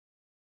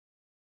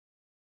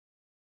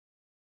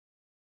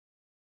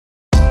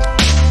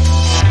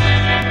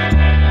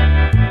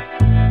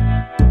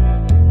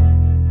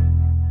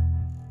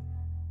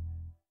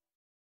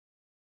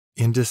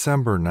In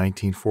December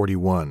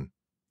 1941,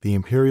 the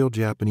Imperial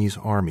Japanese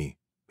Army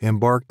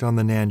embarked on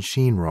the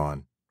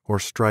Nanshin-ron, or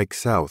Strike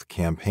South,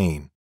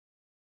 campaign.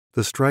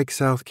 The Strike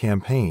South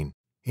campaign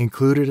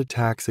included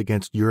attacks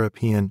against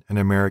European and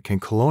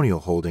American colonial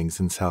holdings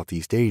in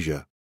Southeast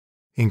Asia,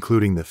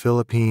 including the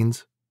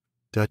Philippines,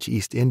 Dutch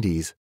East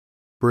Indies,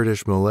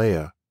 British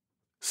Malaya,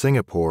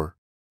 Singapore,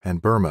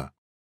 and Burma,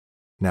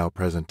 now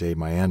present-day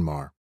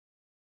Myanmar.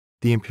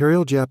 The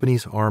Imperial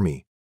Japanese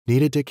Army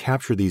needed to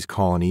capture these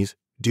colonies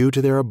due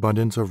to their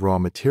abundance of raw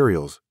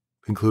materials,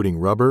 including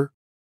rubber,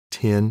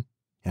 tin,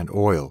 and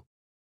oil.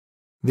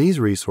 These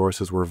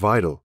resources were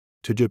vital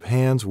to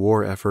Japan's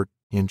war effort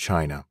in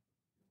China.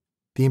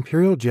 The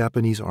Imperial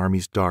Japanese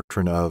Army's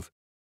doctrine of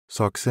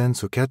Sokusen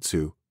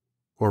Suketsu,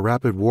 or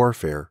rapid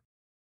warfare,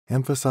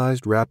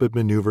 emphasized rapid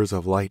maneuvers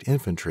of light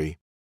infantry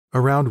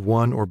around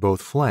one or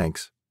both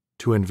flanks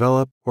to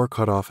envelop or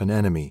cut off an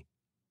enemy,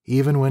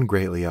 even when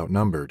greatly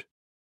outnumbered.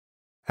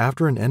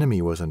 After an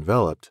enemy was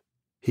enveloped,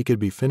 he could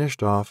be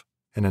finished off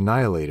and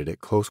annihilated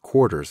at close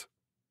quarters,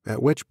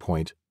 at which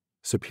point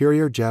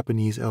superior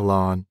Japanese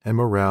elan and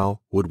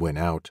morale would win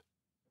out.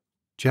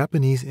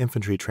 Japanese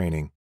infantry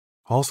training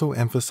also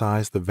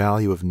emphasized the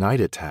value of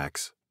night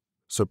attacks,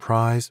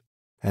 surprise,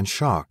 and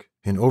shock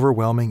in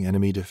overwhelming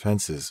enemy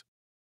defenses.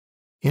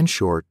 In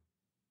short,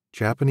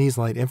 Japanese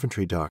light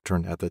infantry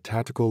doctrine at the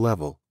tactical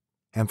level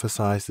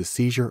emphasized the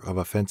seizure of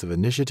offensive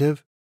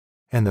initiative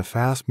and the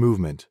fast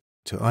movement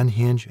to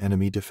unhinge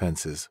enemy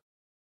defenses.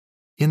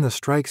 In the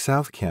Strike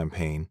South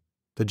campaign,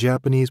 the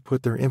Japanese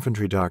put their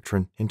infantry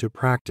doctrine into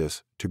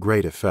practice to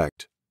great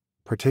effect,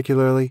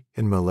 particularly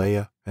in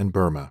Malaya and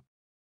Burma.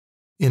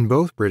 In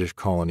both British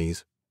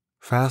colonies,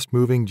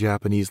 fast-moving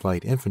Japanese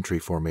light infantry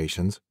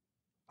formations,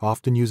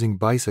 often using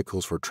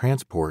bicycles for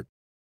transport,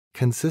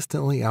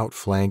 consistently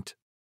outflanked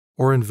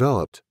or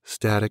enveloped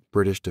static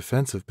British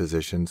defensive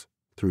positions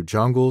through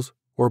jungles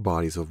or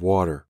bodies of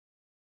water.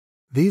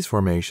 These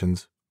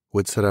formations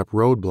would set up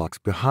roadblocks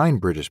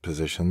behind British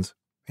positions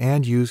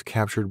and use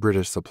captured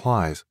British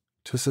supplies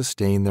to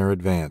sustain their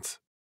advance.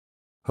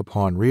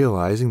 Upon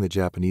realizing the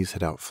Japanese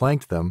had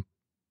outflanked them,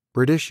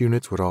 British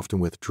units would often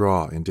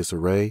withdraw in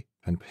disarray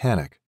and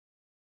panic.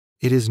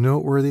 It is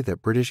noteworthy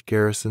that British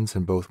garrisons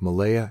in both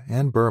Malaya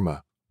and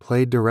Burma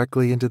played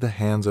directly into the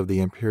hands of the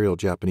Imperial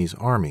Japanese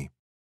Army,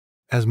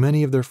 as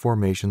many of their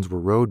formations were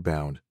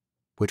road-bound,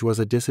 which was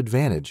a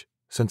disadvantage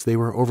since they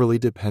were overly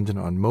dependent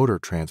on motor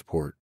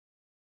transport.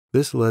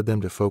 This led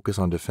them to focus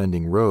on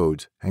defending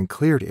roads and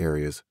cleared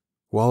areas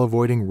while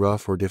avoiding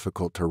rough or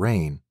difficult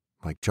terrain,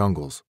 like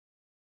jungles.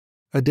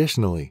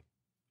 Additionally,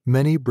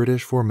 many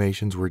British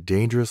formations were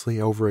dangerously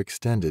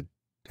overextended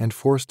and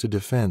forced to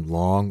defend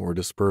long or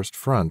dispersed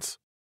fronts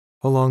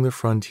along the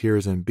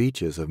frontiers and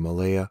beaches of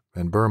Malaya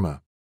and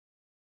Burma.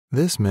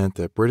 This meant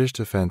that British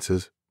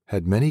defenses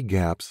had many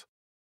gaps,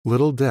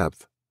 little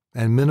depth,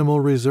 and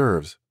minimal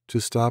reserves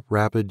to stop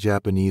rapid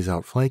Japanese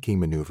outflanking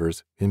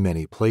maneuvers in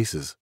many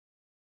places.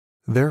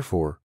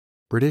 Therefore,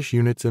 British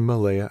units in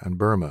Malaya and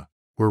Burma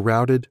were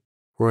routed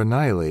or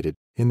annihilated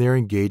in their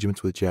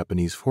engagements with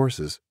Japanese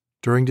forces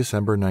during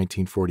December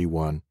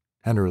 1941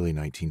 and early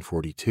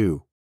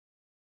 1942.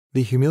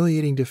 The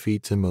humiliating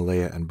defeats in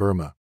Malaya and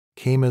Burma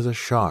came as a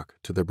shock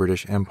to the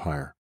British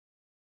Empire.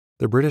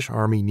 The British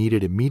Army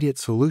needed immediate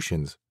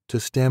solutions to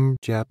stem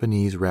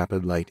Japanese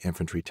rapid light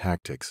infantry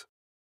tactics.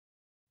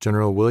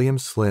 General William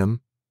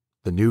Slim,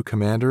 the new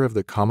commander of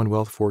the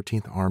Commonwealth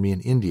 14th Army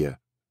in India,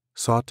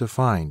 sought to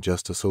find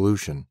just a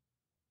solution.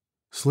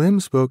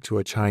 Slim spoke to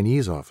a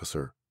Chinese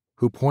officer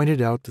who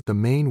pointed out that the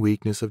main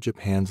weakness of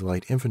Japan's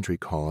light infantry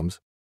columns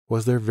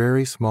was their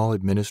very small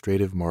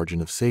administrative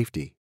margin of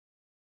safety,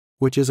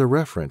 which is a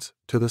reference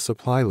to the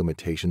supply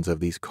limitations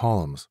of these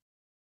columns.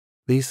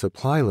 These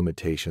supply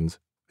limitations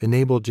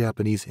enabled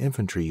Japanese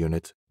infantry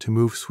units to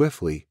move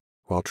swiftly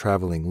while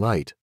traveling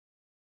light.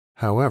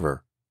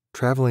 However,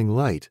 traveling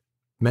light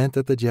meant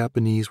that the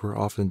Japanese were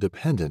often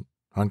dependent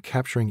on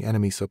capturing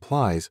enemy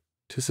supplies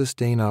to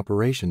sustain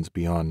operations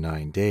beyond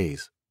 9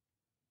 days.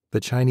 The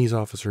Chinese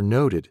officer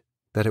noted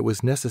that it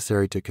was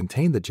necessary to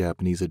contain the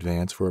Japanese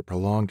advance for a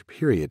prolonged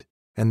period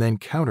and then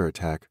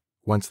counterattack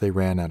once they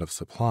ran out of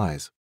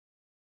supplies.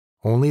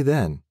 Only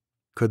then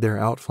could their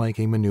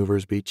outflanking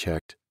maneuvers be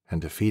checked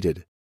and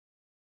defeated.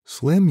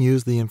 Slim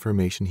used the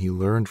information he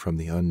learned from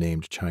the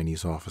unnamed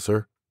Chinese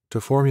officer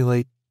to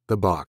formulate the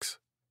box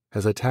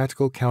as a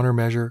tactical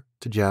countermeasure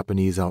to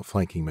Japanese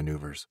outflanking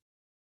maneuvers.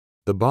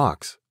 The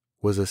box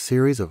was a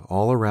series of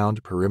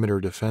all-around perimeter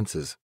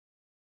defenses.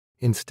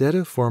 Instead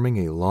of forming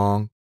a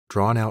long,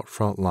 drawn-out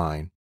front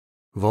line,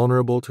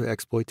 vulnerable to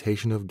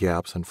exploitation of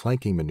gaps and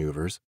flanking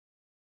maneuvers,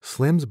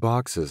 Slim's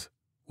boxes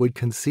would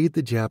concede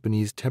the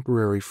Japanese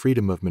temporary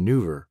freedom of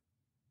maneuver,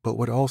 but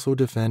would also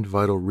defend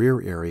vital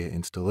rear area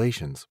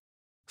installations,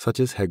 such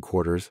as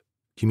headquarters,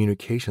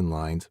 communication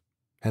lines,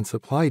 and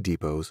supply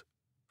depots,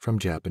 from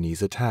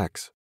Japanese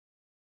attacks.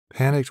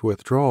 Panicked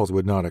withdrawals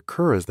would not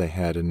occur as they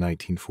had in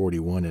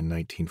 1941 and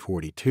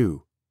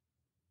 1942.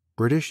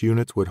 British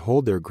units would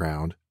hold their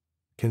ground,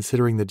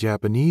 considering the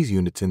Japanese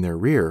units in their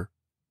rear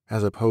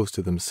as opposed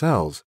to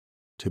themselves,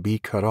 to be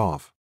cut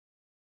off.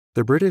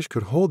 The British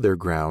could hold their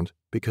ground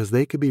because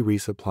they could be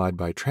resupplied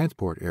by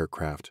transport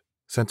aircraft,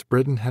 since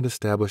Britain had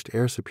established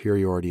air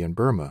superiority in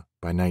Burma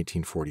by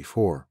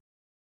 1944.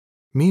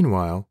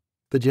 Meanwhile,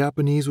 the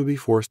Japanese would be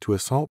forced to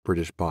assault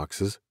British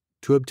boxes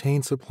to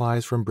obtain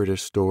supplies from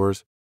British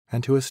stores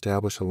and to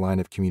establish a line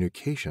of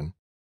communication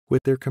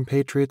with their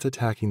compatriots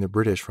attacking the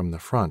British from the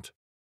front.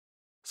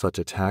 Such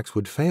attacks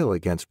would fail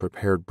against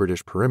prepared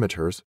British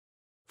perimeters,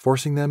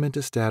 forcing them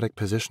into static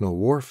positional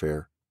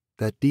warfare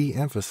that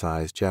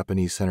de-emphasized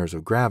Japanese centers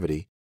of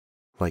gravity,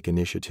 like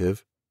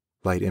initiative,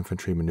 light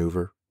infantry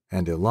maneuver,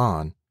 and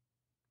elan,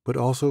 but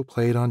also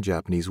played on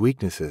Japanese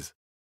weaknesses,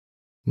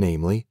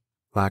 namely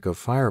lack of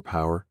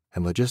firepower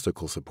and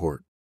logistical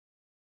support.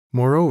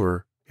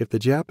 Moreover, if the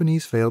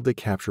Japanese failed to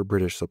capture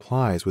British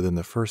supplies within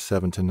the first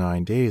 7 to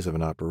 9 days of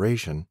an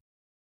operation,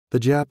 the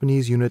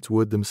Japanese units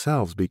would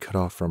themselves be cut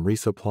off from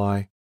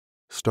resupply,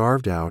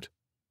 starved out,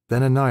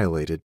 then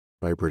annihilated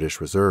by British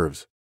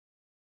reserves.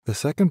 The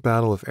Second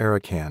Battle of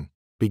Arakan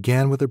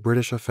began with a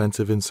British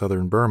offensive in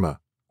southern Burma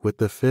with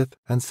the 5th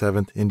and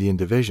 7th Indian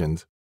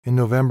Divisions in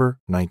November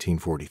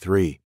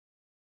 1943.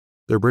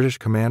 The British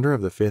commander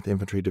of the 5th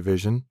Infantry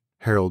Division,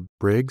 Harold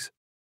Briggs,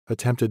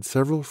 attempted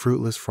several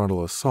fruitless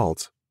frontal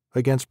assaults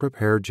against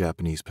prepared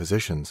Japanese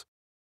positions.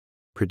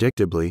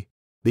 Predictably,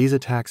 these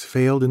attacks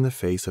failed in the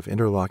face of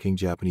interlocking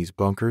Japanese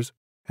bunkers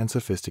and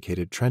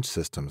sophisticated trench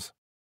systems.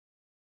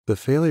 The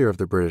failure of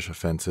the British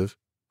offensive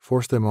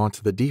forced them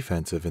onto the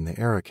defensive in the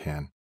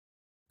Arakan.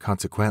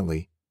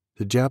 Consequently,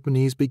 the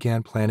Japanese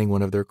began planning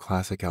one of their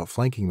classic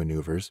outflanking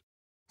maneuvers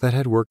that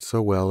had worked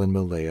so well in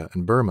Malaya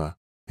and Burma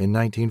in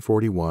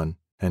 1941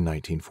 and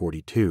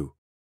 1942.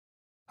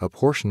 A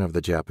portion of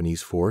the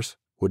Japanese force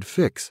would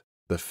fix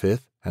the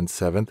 5th and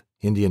 7th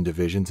Indian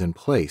Divisions in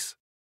place,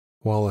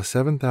 while a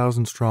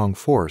 7,000-strong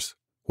force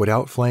would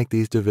outflank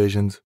these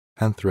divisions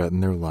and threaten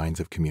their lines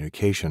of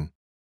communication.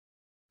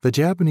 The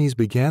Japanese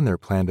began their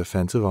planned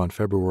offensive on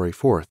February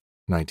 4,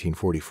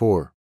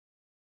 1944.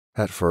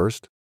 At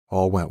first,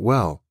 all went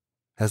well,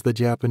 as the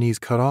Japanese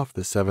cut off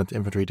the 7th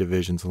Infantry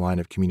Division's line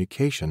of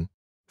communication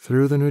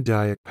through the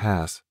Nudayak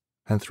Pass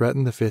and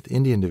threatened the 5th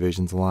Indian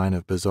Division's line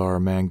of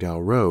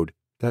Bazar-Mangdao Road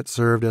that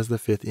served as the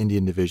 5th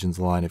Indian Division's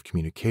line of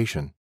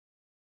communication.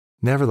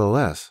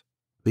 Nevertheless,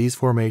 these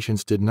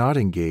formations did not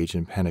engage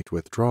in panicked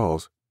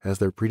withdrawals as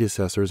their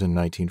predecessors in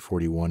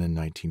 1941 and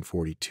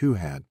 1942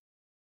 had.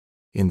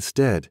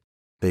 Instead,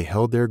 they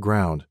held their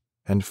ground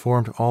and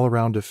formed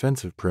all-around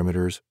defensive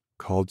perimeters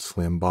called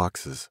slim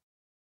boxes.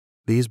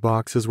 These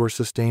boxes were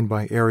sustained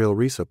by aerial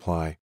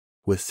resupply,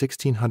 with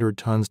 1,600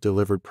 tons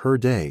delivered per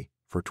day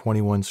for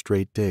 21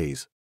 straight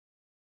days.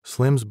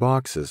 Slim's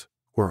boxes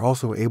were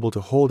also able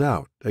to hold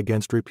out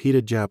against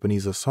repeated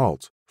Japanese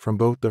assaults from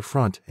both the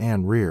front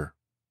and rear.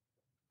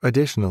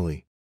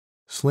 Additionally,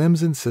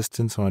 Slim's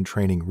insistence on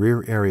training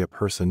rear area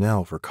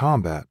personnel for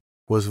combat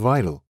was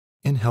vital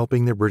in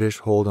helping the British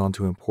hold on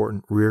to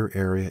important rear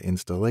area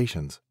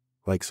installations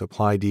like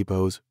supply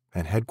depots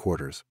and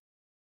headquarters.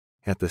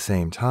 At the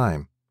same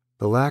time,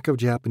 the lack of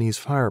Japanese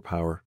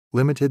firepower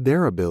limited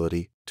their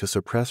ability to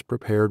suppress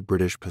prepared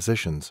British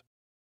positions.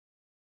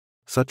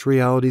 Such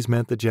realities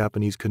meant the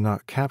Japanese could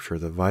not capture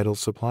the vital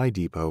supply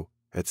depot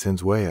at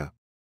Sinzwaya.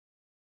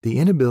 The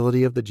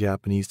inability of the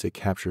Japanese to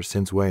capture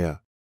Sinzwaya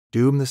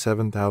doomed the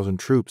 7,000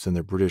 troops in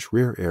the British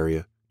rear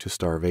area to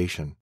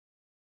starvation.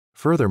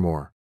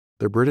 Furthermore,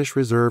 the British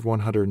Reserve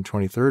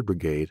 123rd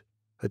Brigade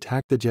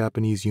attacked the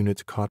Japanese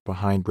units caught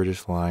behind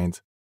British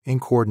lines in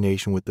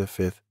coordination with the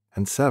 5th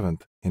and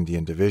 7th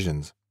Indian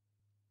Divisions.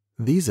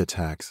 These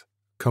attacks,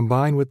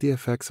 combined with the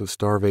effects of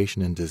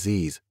starvation and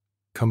disease,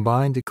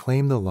 combined to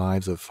claim the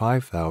lives of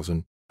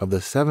 5,000 of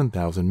the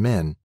 7,000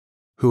 men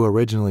who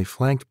originally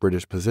flanked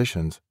British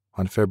positions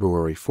on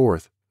February 4,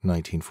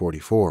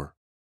 1944.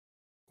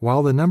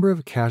 While the number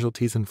of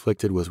casualties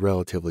inflicted was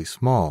relatively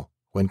small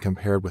when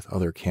compared with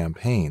other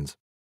campaigns,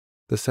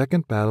 the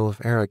Second Battle of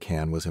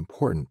Arakan was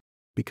important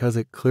because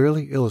it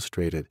clearly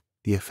illustrated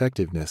the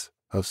effectiveness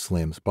of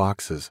Slim's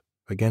boxes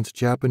against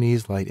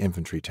Japanese light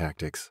infantry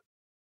tactics.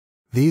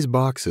 These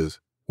boxes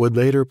would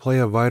later play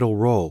a vital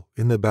role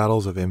in the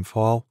battles of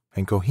Imphal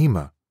and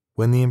Kohima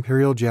when the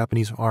Imperial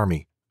Japanese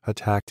Army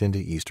attacked into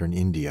eastern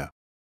India.